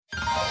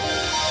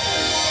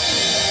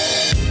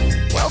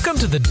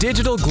Welcome to the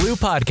Digital Glue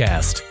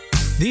Podcast.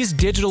 These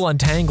digital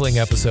untangling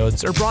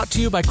episodes are brought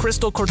to you by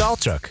Crystal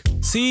Kordalchuk,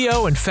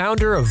 CEO and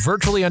founder of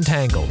Virtually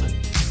Untangled.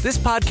 This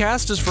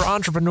podcast is for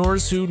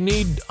entrepreneurs who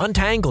need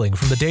untangling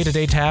from the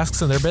day-to-day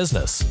tasks in their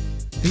business.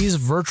 These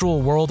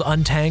virtual world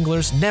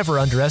untanglers never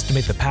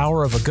underestimate the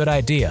power of a good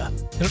idea.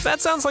 And if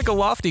that sounds like a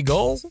lofty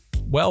goal,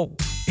 well,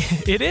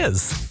 it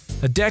is.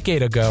 A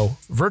decade ago,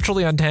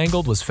 Virtually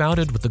Untangled was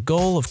founded with the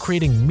goal of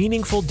creating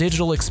meaningful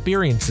digital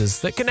experiences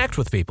that connect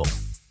with people.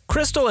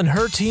 Crystal and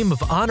her team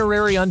of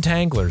honorary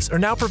untanglers are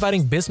now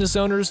providing business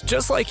owners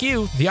just like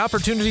you the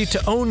opportunity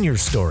to own your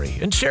story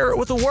and share it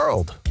with the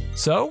world.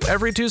 So,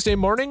 every Tuesday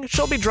morning,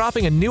 she'll be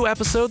dropping a new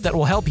episode that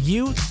will help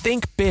you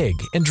think big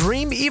and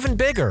dream even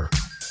bigger.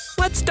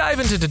 Let's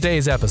dive into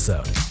today's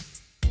episode.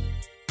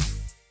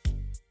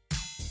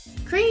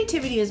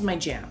 Creativity is my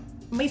jam,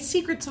 my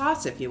secret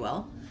sauce, if you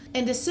will,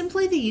 and is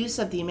simply the use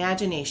of the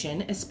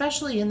imagination,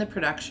 especially in the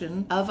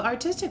production of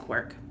artistic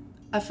work.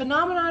 A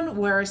phenomenon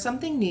where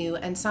something new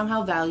and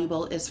somehow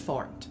valuable is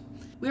formed.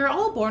 We are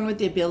all born with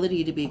the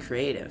ability to be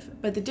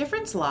creative, but the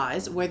difference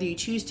lies whether you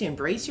choose to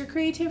embrace your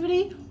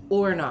creativity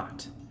or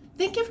not.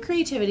 Think of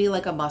creativity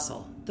like a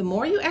muscle. The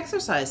more you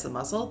exercise the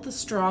muscle, the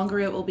stronger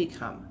it will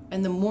become.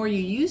 And the more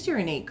you use your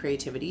innate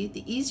creativity,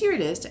 the easier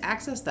it is to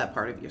access that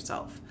part of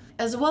yourself,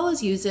 as well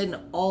as use it in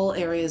all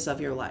areas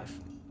of your life.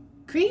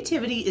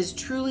 Creativity is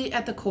truly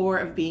at the core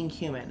of being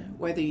human,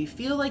 whether you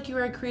feel like you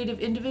are a creative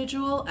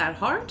individual at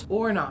heart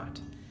or not.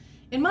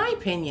 In my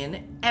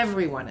opinion,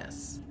 everyone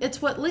is.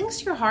 It's what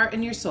links your heart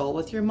and your soul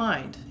with your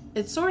mind.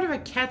 It's sort of a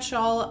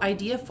catch-all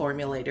idea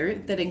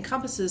formulator that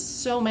encompasses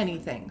so many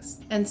things,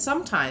 and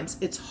sometimes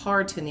it's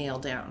hard to nail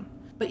down.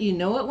 But you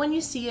know it when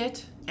you see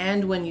it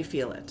and when you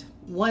feel it.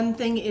 One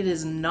thing it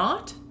is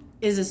not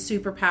is a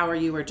superpower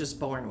you were just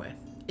born with.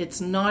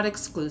 It's not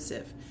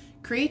exclusive.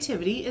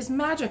 Creativity is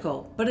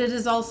magical, but it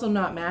is also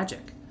not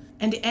magic.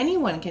 And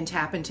anyone can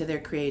tap into their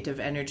creative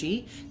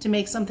energy to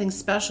make something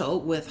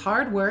special with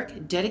hard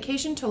work,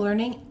 dedication to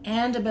learning,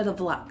 and a bit of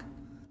luck.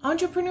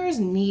 Entrepreneurs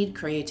need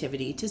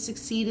creativity to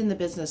succeed in the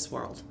business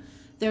world.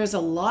 There is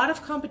a lot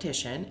of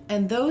competition,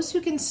 and those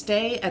who can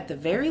stay at the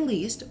very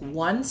least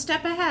one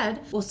step ahead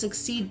will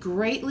succeed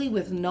greatly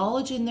with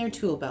knowledge in their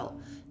tool belt.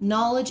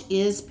 Knowledge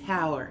is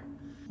power.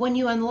 When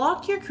you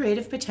unlock your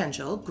creative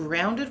potential,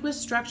 grounded with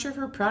structure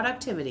for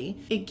productivity,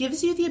 it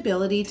gives you the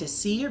ability to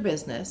see your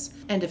business,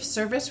 and if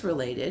service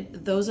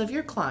related, those of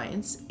your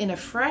clients, in a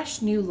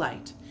fresh new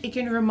light. It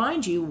can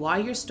remind you why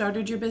you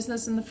started your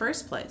business in the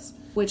first place,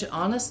 which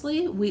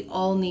honestly, we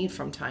all need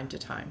from time to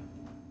time.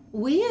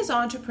 We as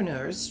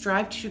entrepreneurs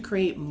strive to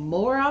create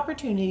more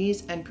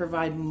opportunities and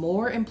provide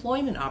more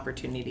employment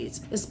opportunities,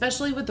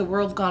 especially with the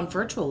world gone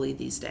virtually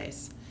these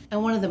days.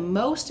 And one of the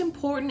most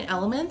important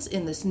elements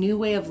in this new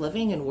way of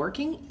living and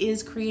working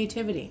is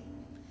creativity.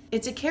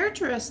 It's a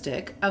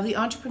characteristic of the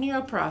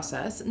entrepreneurial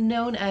process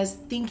known as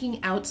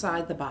thinking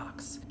outside the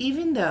box,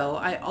 even though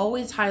I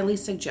always highly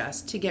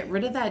suggest to get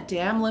rid of that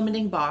damn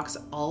limiting box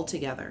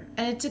altogether.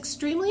 And it's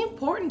extremely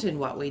important in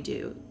what we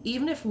do,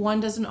 even if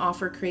one doesn't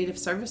offer creative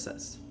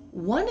services.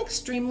 One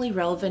extremely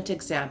relevant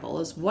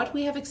example is what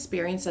we have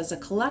experienced as a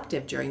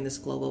collective during this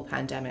global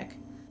pandemic.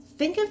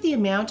 Think of the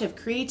amount of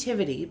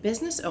creativity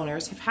business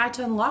owners have had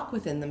to unlock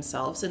within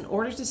themselves in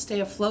order to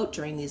stay afloat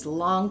during these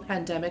long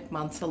pandemic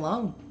months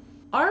alone.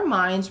 Our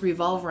minds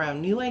revolve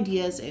around new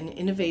ideas and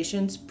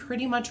innovations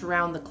pretty much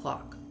around the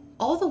clock,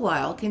 all the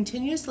while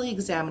continuously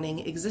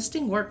examining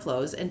existing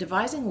workflows and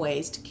devising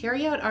ways to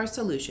carry out our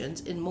solutions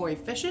in more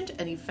efficient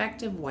and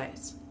effective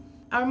ways.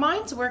 Our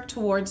minds work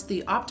towards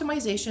the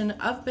optimization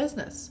of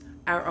business,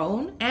 our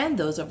own and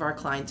those of our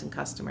clients and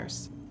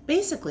customers.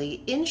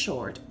 Basically, in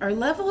short, our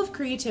level of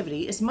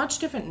creativity is much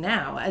different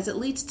now as it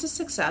leads to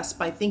success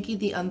by thinking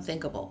the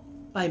unthinkable,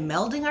 by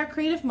melding our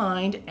creative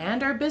mind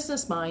and our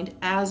business mind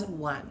as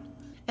one.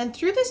 And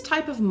through this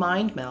type of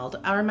mind meld,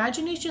 our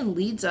imagination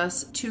leads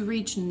us to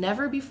reach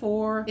never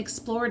before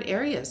explored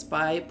areas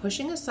by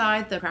pushing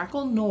aside the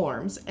practical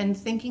norms and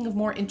thinking of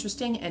more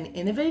interesting and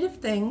innovative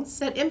things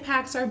that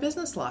impacts our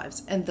business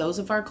lives and those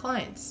of our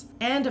clients,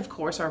 and of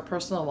course our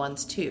personal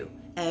ones too,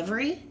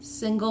 every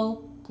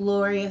single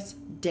glorious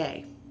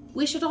day.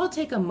 We should all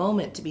take a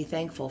moment to be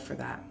thankful for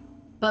that.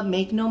 But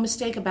make no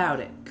mistake about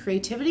it,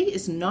 creativity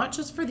is not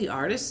just for the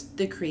artists,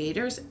 the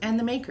creators, and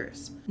the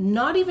makers.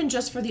 Not even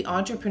just for the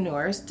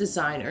entrepreneurs,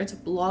 designers,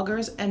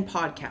 bloggers, and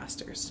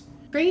podcasters.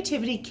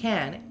 Creativity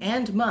can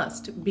and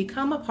must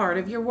become a part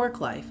of your work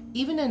life,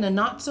 even in a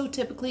not so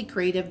typically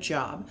creative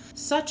job,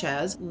 such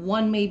as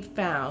one may be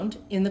found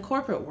in the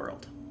corporate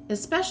world.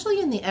 Especially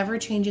in the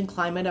ever-changing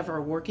climate of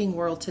our working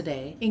world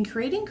today, in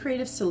creating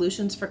creative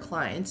solutions for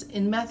clients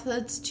in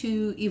methods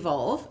to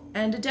evolve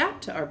and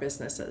adapt to our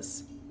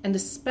businesses, and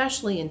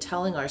especially in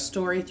telling our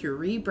story through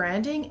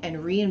rebranding and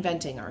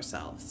reinventing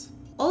ourselves.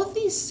 All of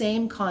these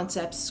same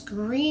concepts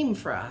scream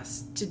for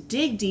us to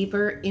dig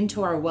deeper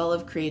into our well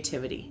of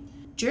creativity.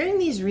 During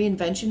these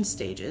reinvention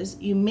stages,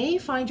 you may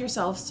find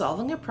yourself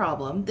solving a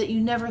problem that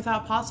you never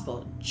thought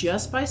possible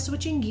just by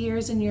switching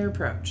gears in your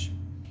approach.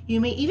 You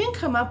may even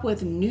come up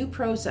with a new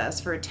process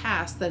for a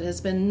task that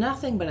has been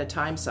nothing but a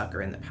time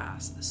sucker in the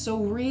past. So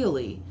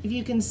really, if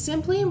you can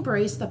simply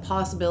embrace the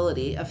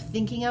possibility of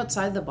thinking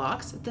outside the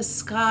box, the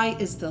sky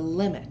is the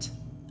limit.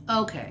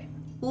 Okay,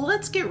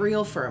 let's get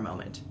real for a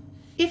moment.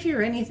 If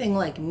you're anything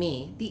like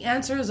me, the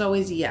answer is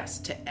always yes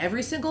to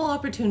every single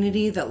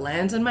opportunity that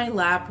lands in my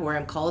lap where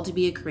I'm called to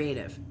be a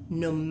creative.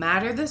 No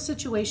matter the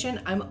situation,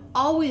 I'm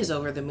always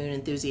over the moon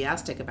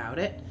enthusiastic about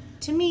it.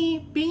 To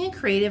me, being a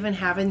creative and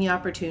having the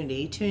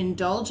opportunity to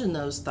indulge in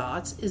those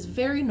thoughts is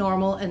very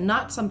normal and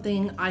not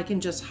something I can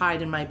just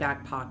hide in my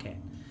back pocket.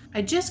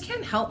 I just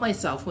can't help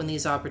myself when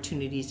these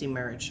opportunities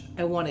emerge.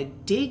 I want to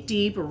dig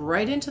deep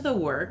right into the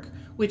work,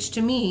 which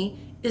to me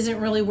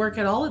isn't really work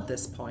at all at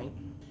this point.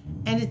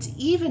 And it's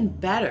even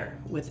better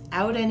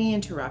without any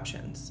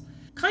interruptions.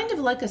 Kind of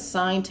like a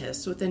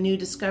scientist with a new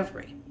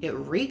discovery. It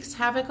wreaks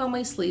havoc on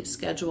my sleep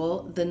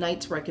schedule, the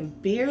nights where I can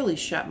barely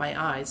shut my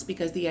eyes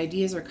because the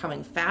ideas are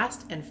coming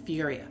fast and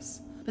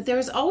furious. But there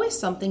is always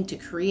something to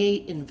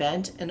create,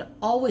 invent, and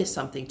always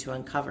something to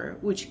uncover,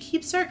 which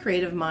keeps our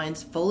creative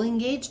minds fully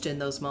engaged in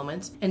those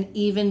moments and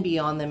even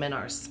beyond them in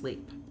our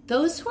sleep.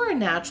 Those who are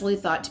naturally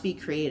thought to be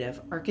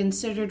creative are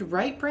considered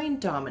right brain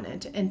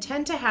dominant and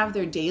tend to have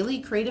their daily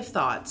creative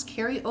thoughts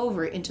carry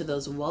over into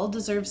those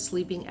well-deserved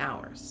sleeping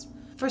hours.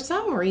 For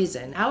some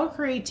reason, our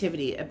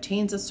creativity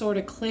obtains a sort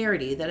of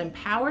clarity that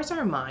empowers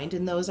our mind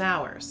in those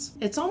hours.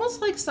 It's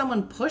almost like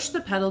someone pushed the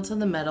pedal to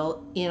the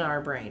metal in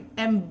our brain,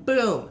 and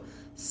boom,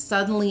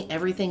 suddenly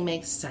everything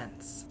makes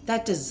sense.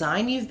 That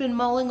design you've been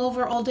mulling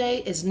over all day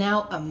is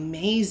now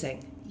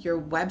amazing. Your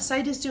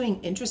website is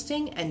doing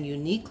interesting and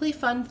uniquely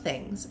fun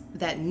things.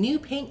 That new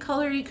paint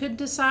color you could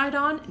decide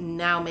on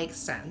now makes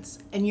sense.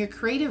 And your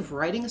creative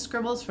writing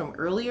scribbles from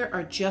earlier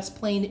are just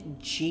plain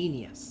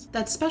genius.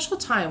 That special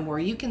time where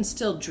you can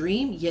still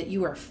dream, yet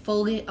you are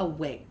fully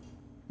awake.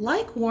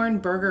 Like Warren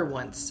Berger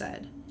once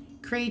said,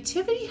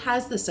 creativity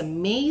has this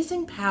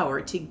amazing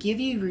power to give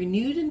you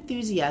renewed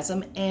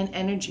enthusiasm and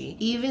energy,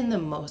 even in the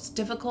most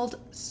difficult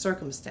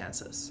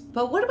circumstances.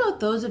 But what about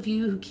those of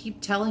you who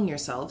keep telling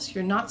yourselves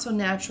you're not so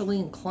naturally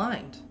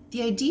inclined?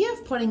 The idea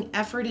of putting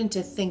effort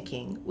into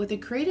thinking with a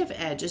creative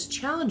edge is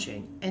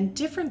challenging and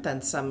different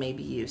than some may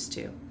be used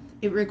to.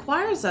 It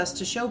requires us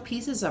to show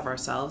pieces of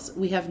ourselves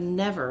we have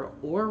never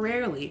or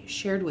rarely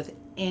shared with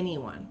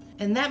anyone.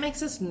 And that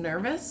makes us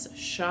nervous,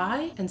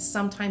 shy, and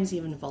sometimes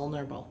even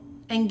vulnerable.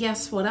 And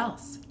guess what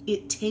else?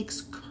 It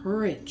takes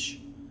courage.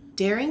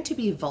 Daring to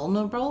be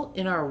vulnerable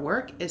in our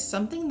work is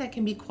something that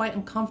can be quite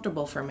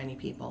uncomfortable for many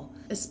people,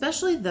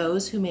 especially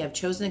those who may have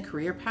chosen a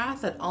career path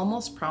that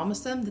almost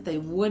promised them that they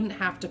wouldn't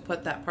have to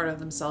put that part of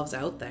themselves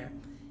out there.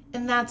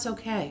 And that's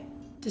okay.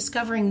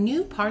 Discovering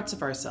new parts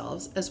of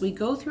ourselves as we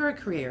go through our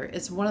career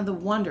is one of the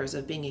wonders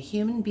of being a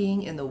human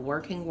being in the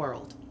working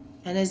world.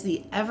 And as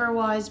the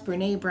ever-wise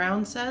Brené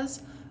Brown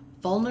says,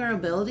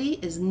 vulnerability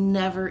is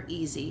never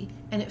easy,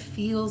 and it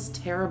feels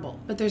terrible,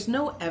 but there's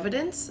no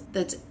evidence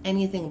that's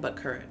anything but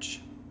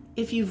courage.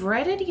 If you've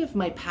read any of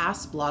my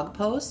past blog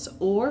posts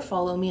or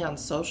follow me on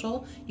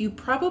social, you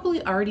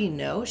probably already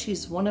know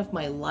she's one of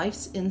my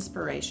life's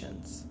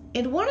inspirations.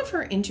 In one of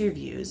her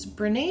interviews,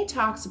 Brené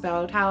talks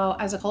about how,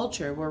 as a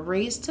culture, we're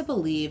raised to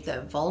believe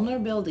that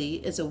vulnerability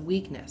is a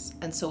weakness,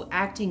 and so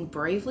acting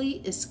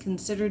bravely is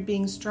considered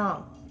being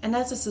strong. And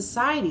as a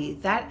society,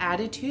 that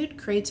attitude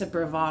creates a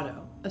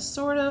bravado, a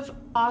sort of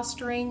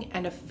posturing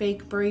and a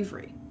fake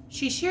bravery.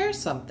 She shares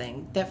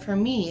something that for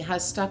me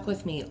has stuck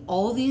with me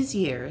all these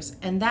years,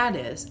 and that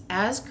is,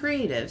 as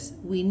creatives,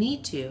 we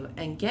need to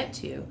and get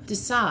to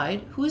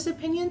decide whose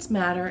opinions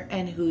matter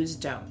and whose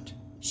don't.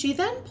 She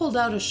then pulled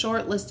out a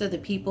short list of the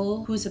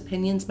people whose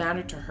opinions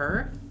matter to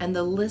her, and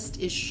the list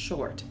is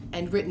short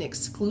and written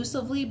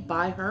exclusively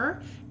by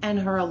her and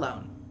her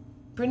alone.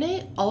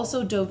 Brené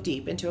also dove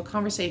deep into a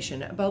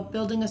conversation about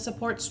building a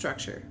support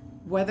structure,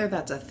 whether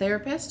that's a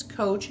therapist,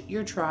 coach,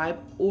 your tribe,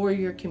 or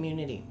your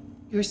community.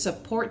 Your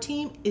support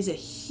team is a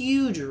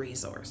huge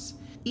resource.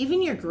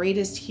 Even your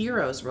greatest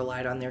heroes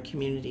relied on their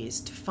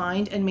communities to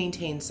find and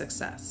maintain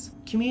success.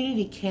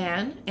 Community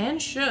can and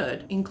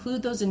should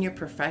include those in your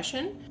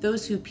profession,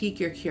 those who pique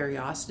your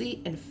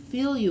curiosity and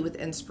fill you with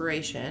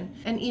inspiration,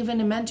 and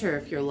even a mentor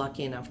if you're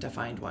lucky enough to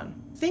find one.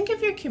 Think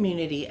of your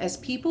community as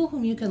people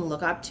whom you can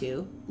look up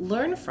to,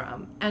 learn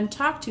from, and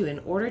talk to in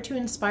order to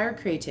inspire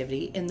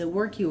creativity in the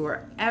work you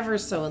are ever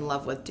so in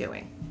love with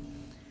doing.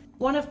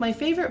 One of my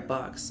favorite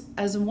books,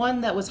 as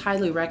one that was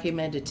highly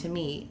recommended to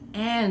me,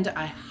 and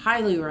I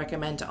highly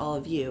recommend to all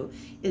of you,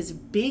 is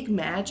Big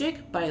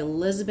Magic by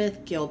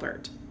Elizabeth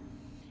Gilbert.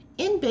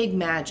 In Big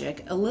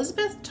Magic,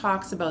 Elizabeth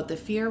talks about the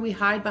fear we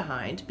hide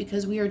behind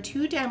because we are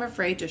too damn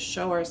afraid to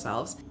show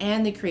ourselves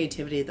and the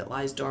creativity that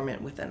lies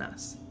dormant within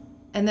us.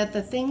 And that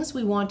the things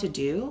we want to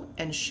do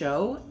and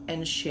show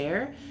and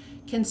share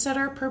can set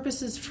our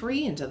purposes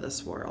free into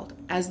this world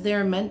as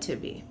they're meant to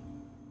be.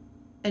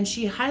 And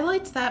she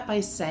highlights that by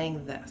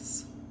saying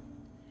this: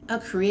 a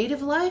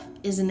creative life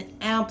is an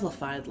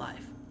amplified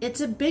life.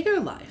 It's a bigger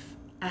life,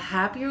 a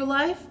happier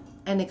life,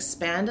 an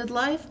expanded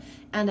life,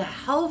 and a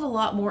hell of a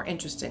lot more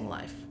interesting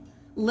life.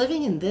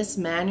 Living in this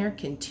manner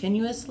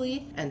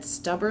continuously and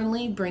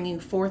stubbornly bringing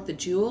forth the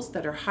jewels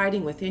that are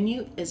hiding within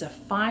you is a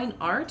fine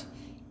art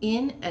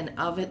in and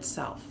of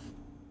itself.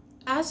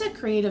 As a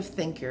creative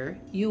thinker,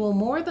 you will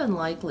more than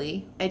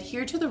likely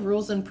adhere to the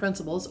rules and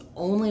principles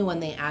only when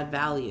they add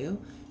value,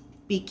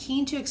 be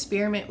keen to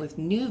experiment with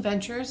new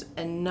ventures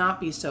and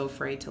not be so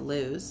afraid to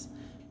lose,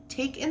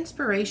 take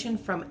inspiration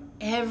from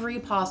every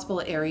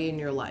possible area in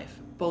your life,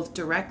 both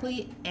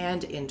directly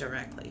and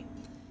indirectly.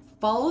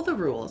 Follow the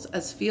rules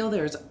as feel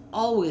there's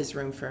always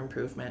room for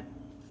improvement.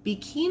 Be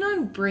keen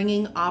on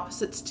bringing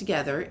opposites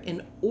together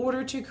in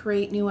order to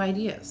create new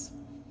ideas.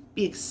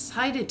 Be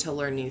excited to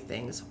learn new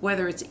things,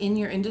 whether it's in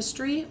your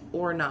industry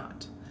or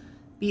not.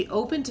 Be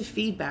open to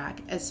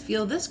feedback as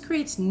feel this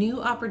creates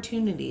new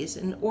opportunities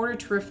in order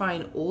to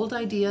refine old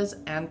ideas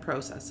and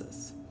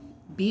processes.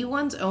 Be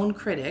one's own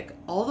critic,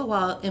 all the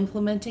while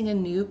implementing a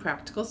new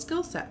practical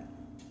skill set.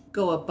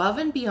 Go above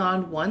and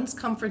beyond one's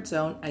comfort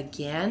zone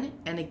again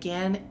and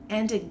again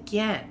and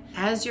again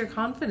as your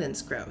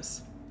confidence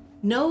grows.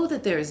 Know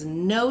that there is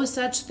no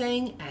such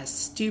thing as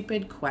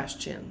stupid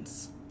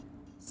questions.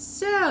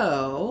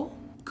 So,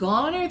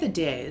 gone are the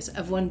days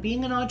of when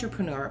being an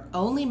entrepreneur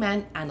only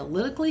meant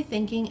analytically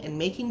thinking and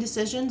making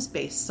decisions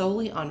based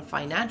solely on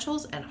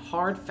financials and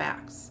hard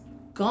facts.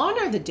 Gone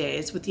are the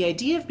days with the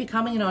idea of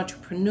becoming an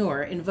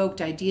entrepreneur invoked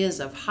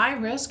ideas of high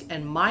risk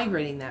and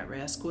migrating that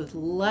risk with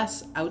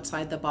less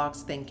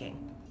outside-the-box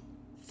thinking.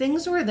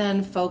 Things were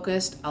then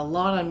focused a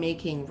lot on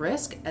making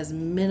risk as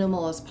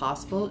minimal as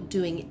possible,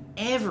 doing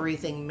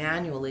everything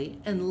manually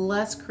and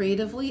less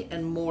creatively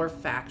and more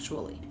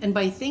factually. And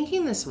by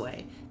thinking this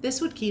way,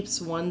 this would keep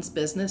one's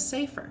business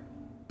safer.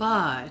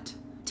 But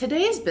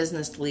today's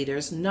business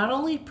leaders not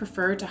only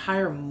prefer to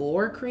hire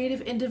more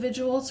creative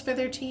individuals for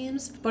their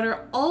teams, but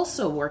are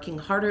also working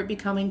harder at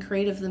becoming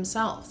creative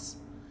themselves.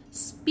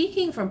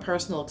 Speaking from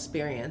personal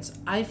experience,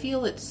 I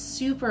feel it's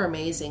super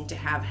amazing to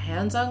have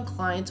hands-on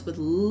clients with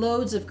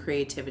loads of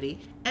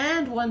creativity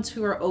and ones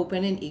who are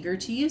open and eager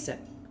to use it.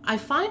 I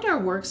find our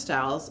work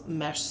styles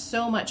mesh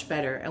so much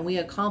better and we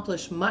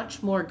accomplish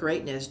much more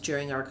greatness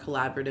during our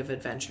collaborative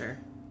adventure.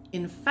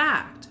 In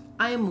fact,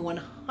 I am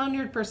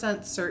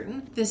 100%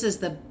 certain this is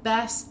the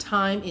best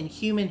time in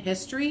human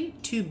history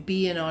to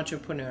be an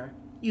entrepreneur.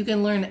 You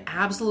can learn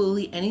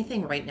absolutely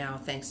anything right now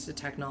thanks to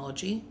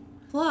technology.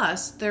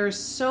 Plus, there are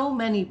so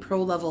many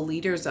pro-level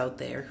leaders out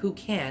there who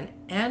can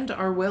and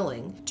are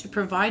willing to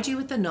provide you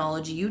with the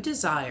knowledge you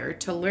desire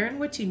to learn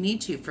what you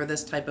need to for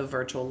this type of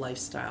virtual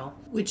lifestyle,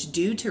 which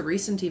due to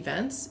recent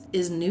events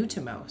is new to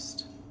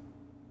most.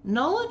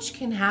 Knowledge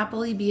can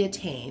happily be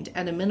attained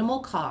at a minimal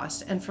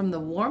cost and from the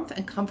warmth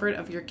and comfort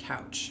of your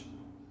couch.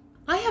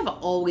 I have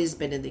always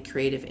been in the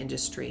creative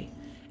industry,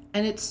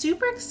 and it's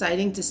super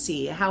exciting to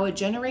see how a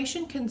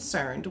generation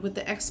concerned with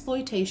the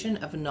exploitation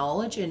of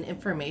knowledge and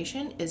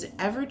information is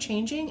ever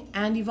changing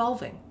and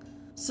evolving.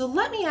 So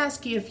let me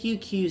ask you a few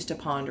cues to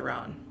ponder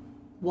on.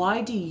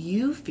 Why do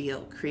you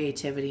feel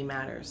creativity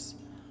matters?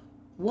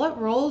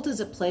 What role does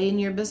it play in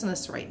your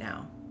business right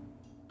now?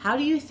 How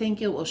do you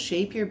think it will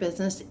shape your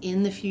business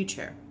in the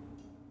future?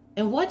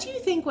 And what do you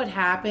think would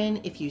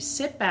happen if you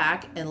sit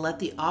back and let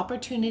the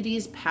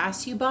opportunities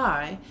pass you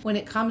by when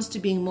it comes to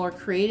being more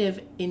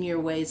creative in your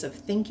ways of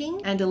thinking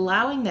and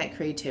allowing that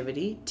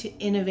creativity to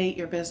innovate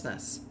your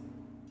business?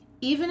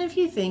 Even if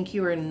you think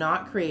you are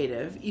not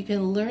creative, you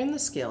can learn the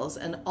skills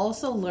and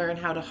also learn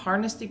how to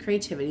harness the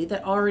creativity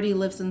that already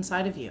lives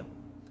inside of you.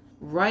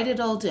 Write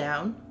it all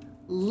down,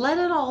 let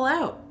it all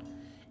out,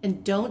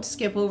 and don't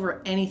skip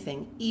over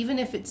anything, even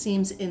if it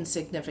seems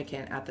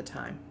insignificant at the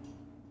time.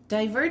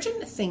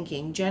 Divergent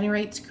thinking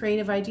generates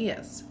creative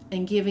ideas,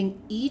 and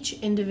giving each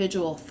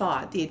individual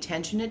thought the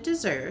attention it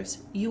deserves,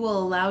 you will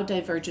allow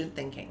divergent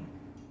thinking.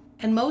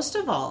 And most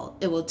of all,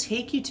 it will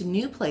take you to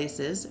new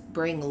places,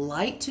 bring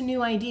light to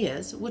new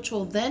ideas, which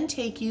will then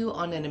take you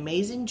on an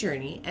amazing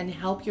journey and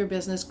help your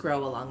business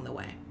grow along the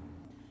way.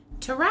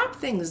 To wrap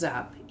things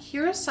up,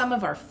 here are some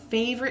of our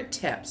favorite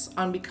tips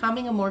on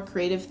becoming a more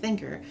creative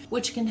thinker,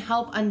 which can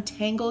help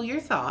untangle your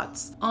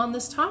thoughts on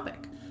this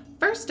topic.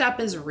 First up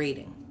is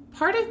reading.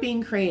 Part of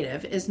being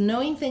creative is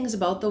knowing things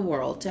about the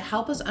world to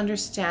help us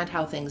understand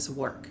how things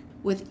work.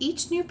 With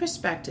each new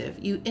perspective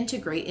you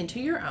integrate into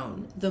your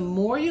own, the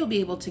more you'll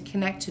be able to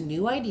connect to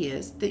new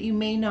ideas that you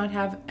may not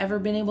have ever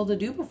been able to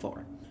do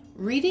before.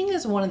 Reading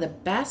is one of the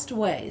best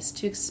ways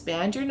to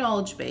expand your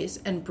knowledge base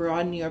and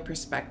broaden your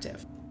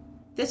perspective.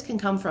 This can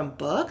come from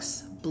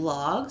books,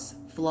 blogs,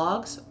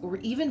 vlogs, or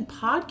even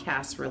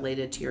podcasts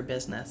related to your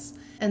business.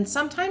 And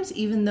sometimes,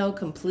 even though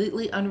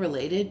completely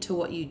unrelated to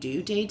what you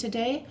do day to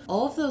day,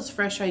 all of those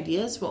fresh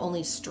ideas will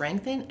only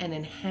strengthen and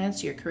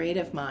enhance your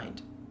creative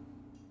mind.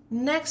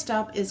 Next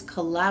up is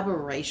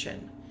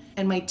collaboration,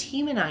 and my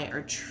team and I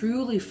are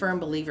truly firm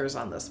believers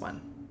on this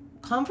one.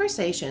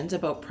 Conversations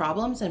about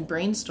problems and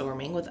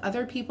brainstorming with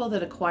other people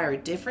that acquire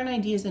different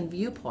ideas and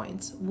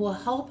viewpoints will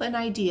help an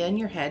idea in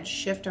your head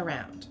shift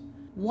around.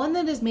 One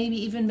that has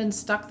maybe even been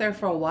stuck there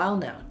for a while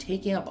now,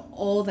 taking up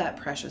all that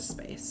precious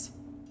space.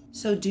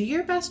 So do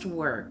your best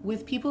work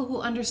with people who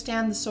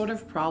understand the sort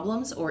of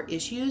problems or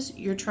issues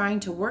you're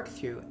trying to work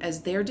through,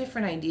 as their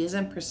different ideas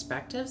and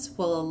perspectives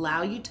will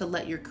allow you to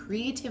let your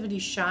creativity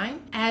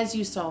shine as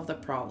you solve the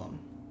problem.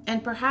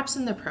 And perhaps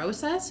in the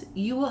process,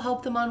 you will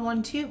help them on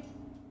one too.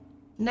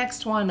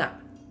 Next one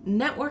up,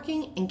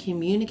 networking and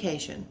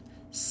communication.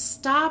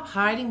 Stop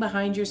hiding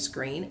behind your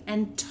screen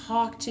and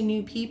talk to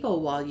new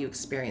people while you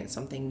experience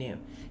something new.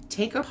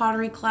 Take a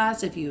pottery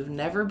class if you've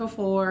never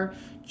before.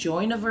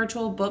 Join a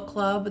virtual book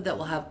club that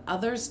will have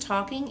others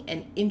talking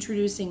and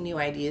introducing new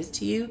ideas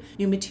to you,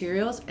 new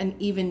materials, and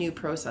even new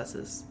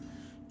processes.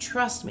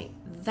 Trust me,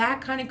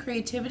 that kind of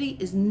creativity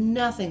is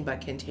nothing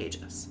but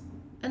contagious.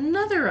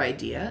 Another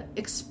idea,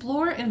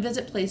 explore and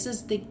visit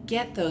places that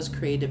get those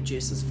creative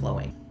juices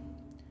flowing.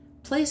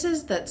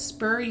 Places that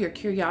spur your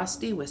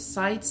curiosity with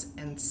sights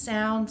and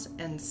sounds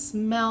and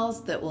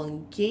smells that will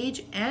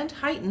engage and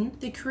heighten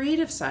the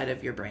creative side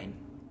of your brain.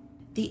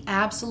 The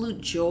absolute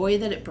joy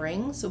that it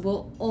brings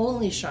will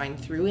only shine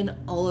through in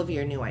all of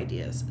your new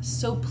ideas.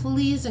 So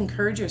please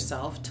encourage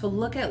yourself to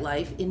look at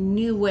life in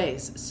new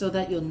ways so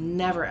that you'll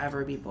never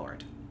ever be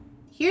bored.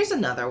 Here's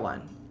another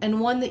one, and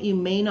one that you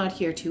may not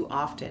hear too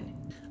often.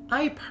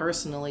 I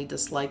personally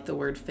dislike the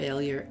word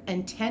failure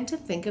and tend to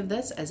think of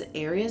this as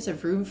areas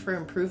of room for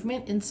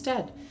improvement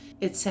instead.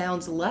 It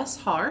sounds less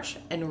harsh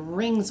and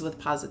rings with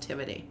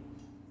positivity.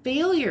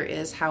 Failure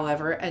is,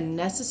 however, a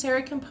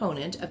necessary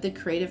component of the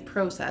creative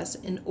process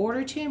in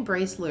order to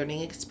embrace learning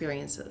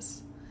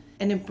experiences.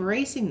 And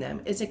embracing them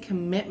is a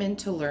commitment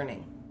to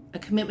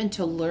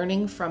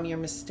learning from your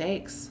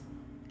mistakes.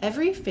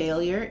 Every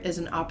failure is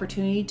an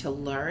opportunity to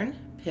learn,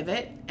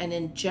 pivot, and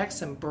inject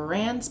some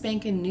brand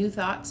spanking new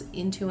thoughts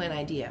into an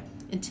idea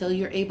until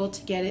you're able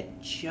to get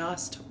it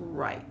just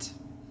right.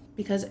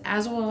 Because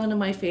as one of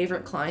my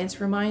favorite clients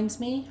reminds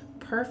me,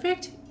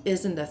 perfect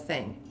isn't a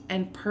thing,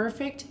 and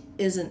perfect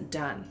isn't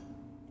done.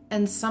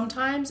 And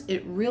sometimes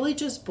it really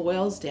just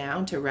boils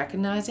down to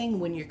recognizing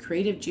when your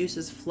creative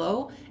juices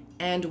flow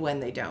and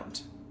when they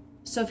don't.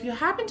 So if you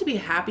happen to be a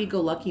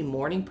happy-go-lucky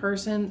morning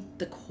person,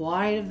 the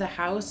quiet of the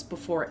house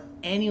before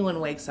anyone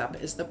wakes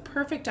up is the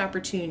perfect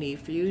opportunity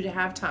for you to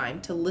have time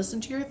to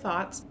listen to your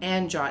thoughts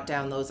and jot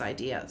down those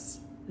ideas.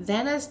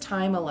 Then as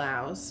time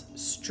allows,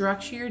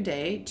 structure your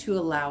day to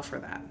allow for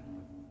that.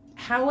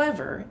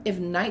 However, if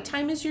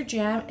nighttime is your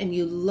jam and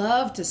you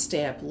love to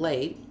stay up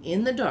late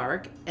in the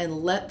dark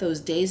and let those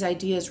day's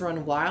ideas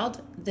run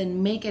wild,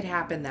 then make it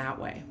happen that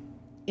way.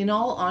 In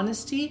all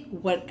honesty,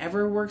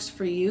 whatever works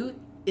for you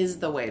is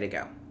the way to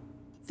go.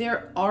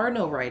 There are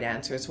no right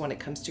answers when it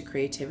comes to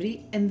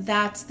creativity, and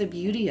that's the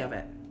beauty of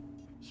it.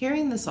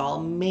 Hearing this all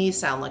may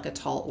sound like a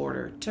tall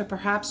order to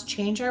perhaps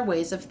change our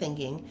ways of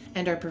thinking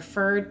and our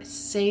preferred,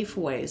 safe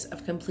ways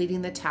of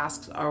completing the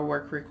tasks our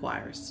work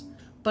requires.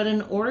 But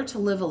in order to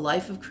live a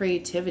life of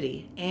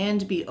creativity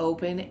and be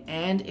open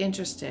and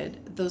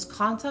interested, those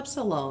concepts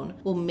alone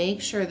will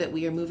make sure that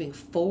we are moving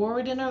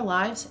forward in our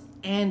lives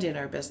and in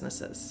our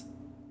businesses.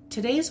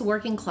 Today's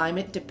working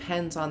climate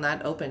depends on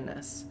that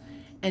openness.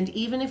 And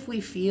even if we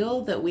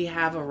feel that we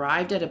have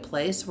arrived at a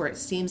place where it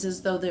seems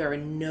as though there are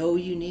no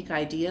unique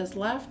ideas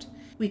left,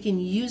 we can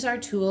use our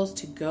tools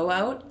to go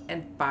out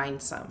and find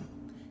some.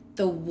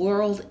 The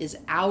world is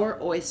our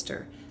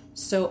oyster,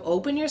 so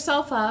open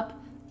yourself up,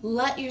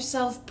 let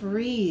yourself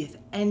breathe,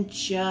 and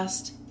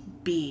just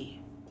be.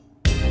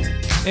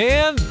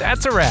 And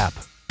that's a wrap.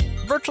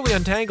 Virtually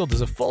Untangled is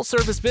a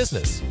full-service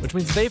business, which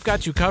means they've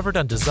got you covered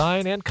on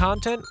design and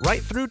content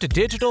right through to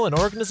digital and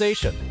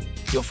organization.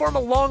 You'll form a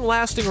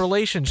long-lasting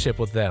relationship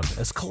with them,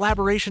 as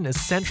collaboration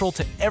is central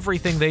to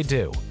everything they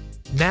do.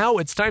 Now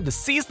it's time to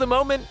seize the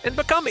moment and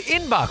become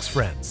inbox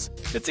friends.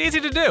 It's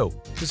easy to do.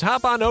 Just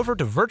hop on over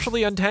to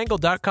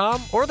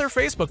virtuallyuntangled.com or their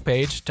Facebook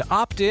page to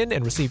opt in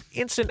and receive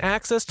instant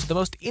access to the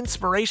most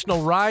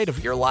inspirational ride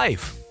of your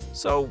life.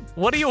 So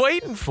what are you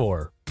waiting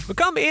for?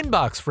 Become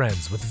inbox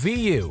friends with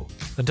VU.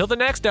 Until the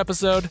next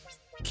episode,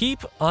 keep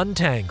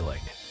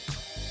untangling.